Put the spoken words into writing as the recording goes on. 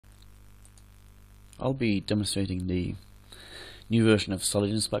I'll be demonstrating the new version of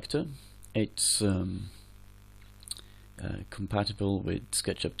Solid Inspector. It's compatible with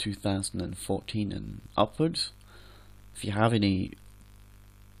SketchUp 2014 and upwards. If you have any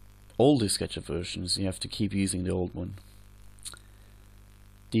older SketchUp versions, you have to keep using the old one.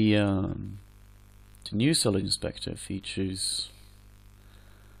 The new Solid Inspector features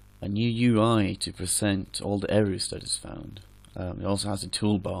a new UI to present all the errors that is found. It also has a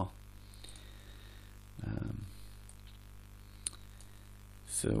toolbar.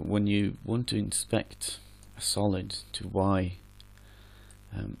 So when you want to inspect a solid to why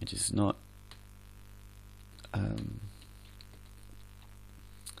it is not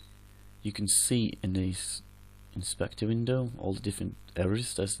you can see in this inspector window all the different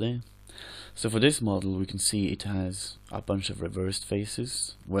errors that's there. So for this model we can see it has a bunch of reversed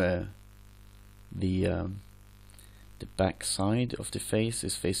faces where the back side of the face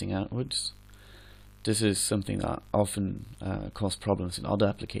is facing outwards. This is something that often causes problems in other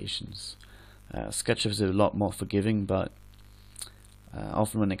applications. SketchUp is a lot more forgiving, but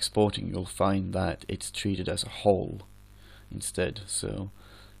often when exporting you'll find that it's treated as a whole instead. So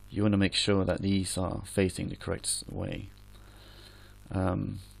you want to make sure that these are facing the correct way.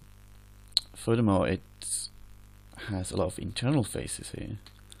 Furthermore, it has a lot of internal faces here.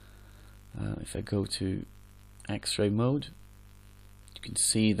 If I go to X-ray mode, you can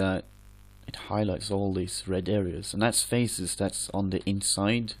see that it highlights all these red areas, and that's faces that's on the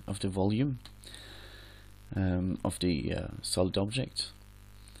inside of the volume of the solid object.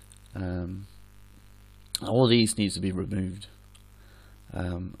 All these needs to be removed.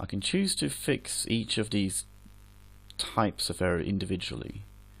 I can choose to fix each of these types of error individually.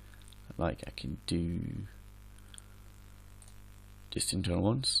 Like I can do just internal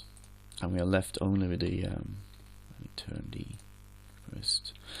ones, and we are left only with the let me turn the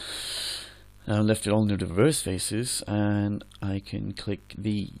first. I'm left with only the reverse faces, and I can click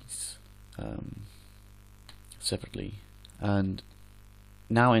these separately, and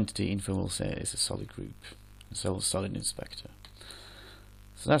now entity info will say it's a solid group, so Solid Inspector.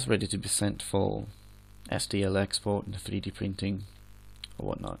 So that's ready to be sent for STL export and 3D printing or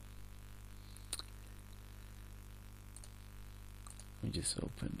whatnot. Let me just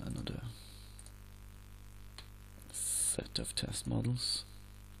open another set of test models.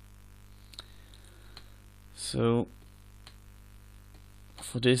 So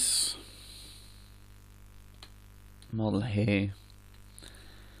for this model here,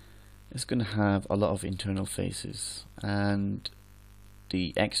 it's going to have a lot of internal faces, and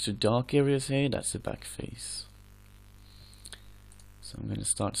the extra dark areas here, that's the back face. So I'm going to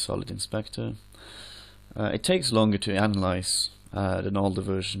start Solid Inspector. It takes longer to analyze than older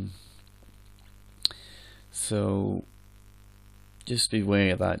version, so just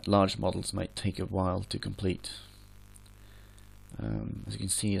beware that large models might take a while to complete. As you can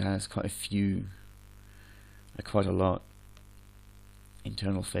see, it has quite a few, quite a lot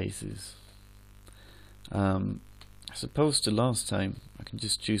internal faces. As opposed to last time, I can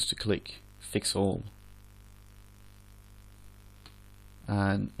just choose to click Fix All,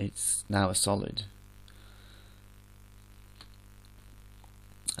 and it's now a solid.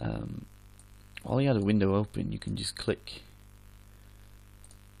 While you have the window open, you can just click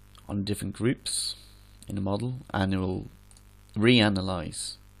on different groups in the model, and it will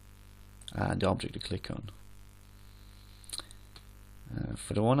reanalyze the object to click on.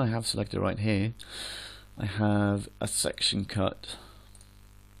 For the one I have selected right here, I have a section cut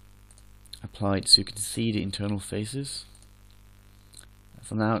applied so you can see the internal faces.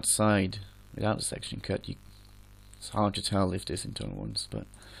 From the outside, without the section cut, it's hard to tell if there's internal ones, but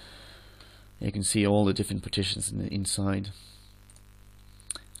you can see all the different partitions in the inside.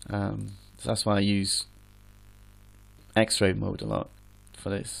 So that's why I use X-ray mode a lot for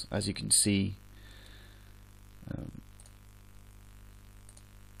this. As you can see,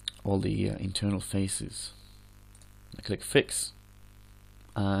 all the internal faces. I click Fix,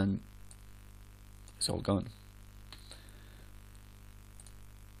 and it's all gone.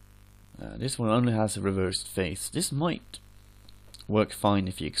 This one only has a reversed face. This might work fine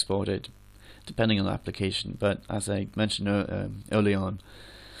if you export it, depending on the application, but as I mentioned early on,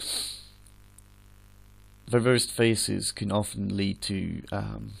 reversed faces can often lead to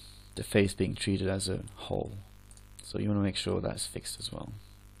the face being treated as a whole, so you want to make sure that's fixed as well.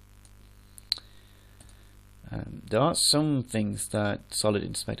 There are some things that Solid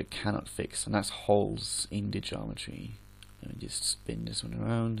Inspector cannot fix, and that's holes in the geometry. Let me just spin this one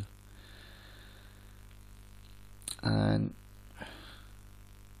around, and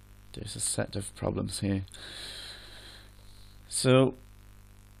there's a set of problems here. So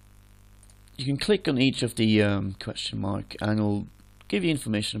you can click on each of the question mark and it'll give you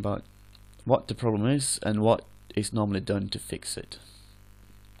information about what the problem is and what is normally done to fix it.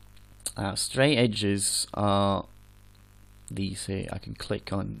 Stray edges are these here. I can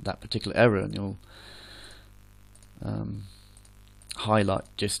click on that particular error and you'll highlight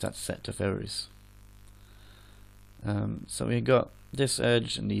just that set of errors. So we've got this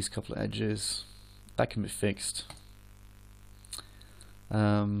edge and these couple of edges that can be fixed.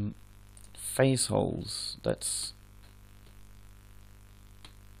 Face holes, let's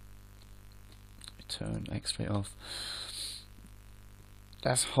turn X-ray off.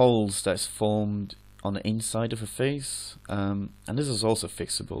 That's holes that's formed on the inside of a face, and this is also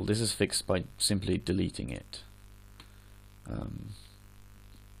fixable. This is fixed by simply deleting it.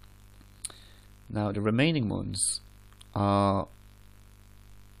 Now the remaining ones are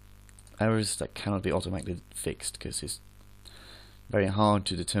errors that cannot be automatically fixed because it's very hard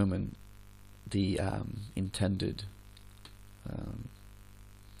to determine the intended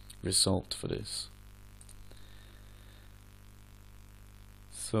result for this.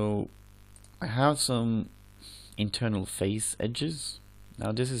 So I have some internal face edges.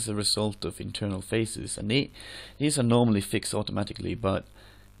 Now this is a result of internal faces, and these are normally fixed automatically, but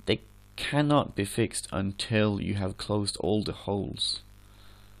they cannot be fixed until you have closed all the holes.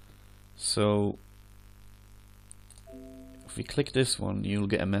 So if we click this one, you'll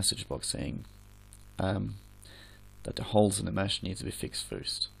get a message box saying that the holes in the mesh need to be fixed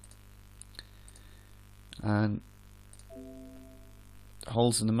first. And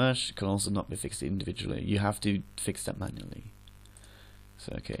holes in the mesh can also not be fixed individually. You have to fix that manually.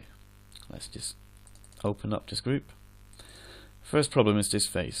 So okay, let's just open up this group. First problem is this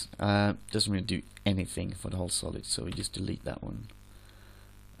face. Doesn't really do anything for the whole solid, so we just delete that one.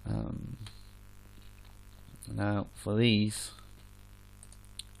 Now for these,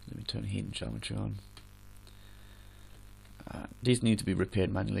 let me turn hidden geometry on. These need to be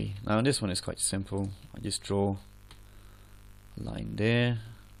repaired manually. Now this one is quite simple. I just draw a line there,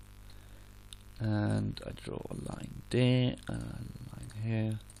 and I draw a line there, and a line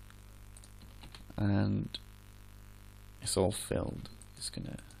here, and it's all filled. Just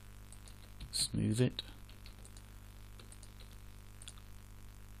gonna smooth it.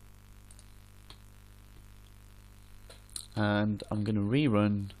 And I'm gonna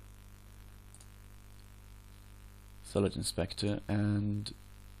rerun Solid Inspector, and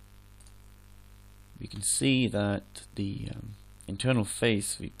we can see that the internal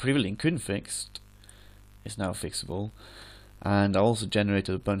face we previously couldn't fix is now fixable, and I also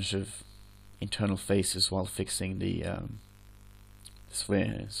generated a bunch of internal faces while fixing the sphere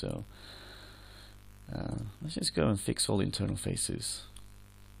here. So let's just go and fix all the internal faces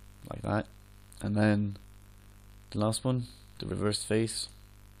like that, and then the last one, the reverse face,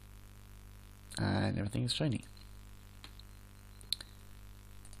 and everything is shiny.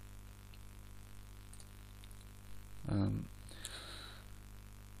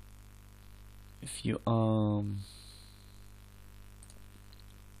 If you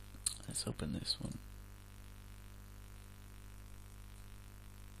let's open this one.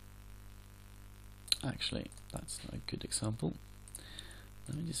 Actually, that's not a good example.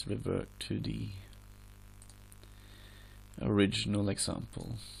 Let me just revert to the original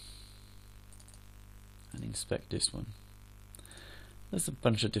example and inspect this one. There's a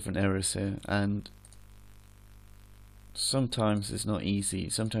bunch of different errors here, and sometimes it's not easy.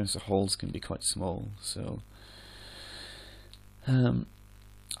 Sometimes the holes can be quite small, so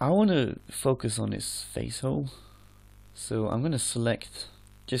I want to focus on this face hole, so I'm going to select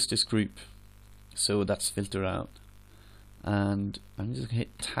just this group, so that's filtered out, and I'm just going to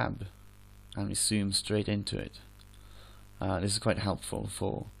hit tab and we zoom straight into it. This is quite helpful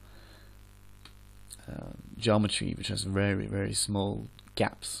for geometry which has very, very small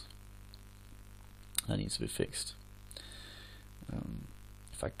gaps that needs to be fixed.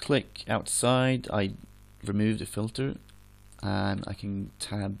 If I click outside, I remove the filter, and I can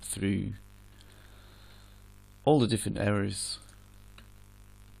tab through all the different errors.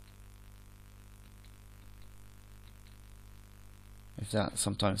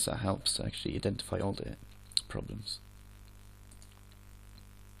 Sometimes that helps to actually identify all the problems.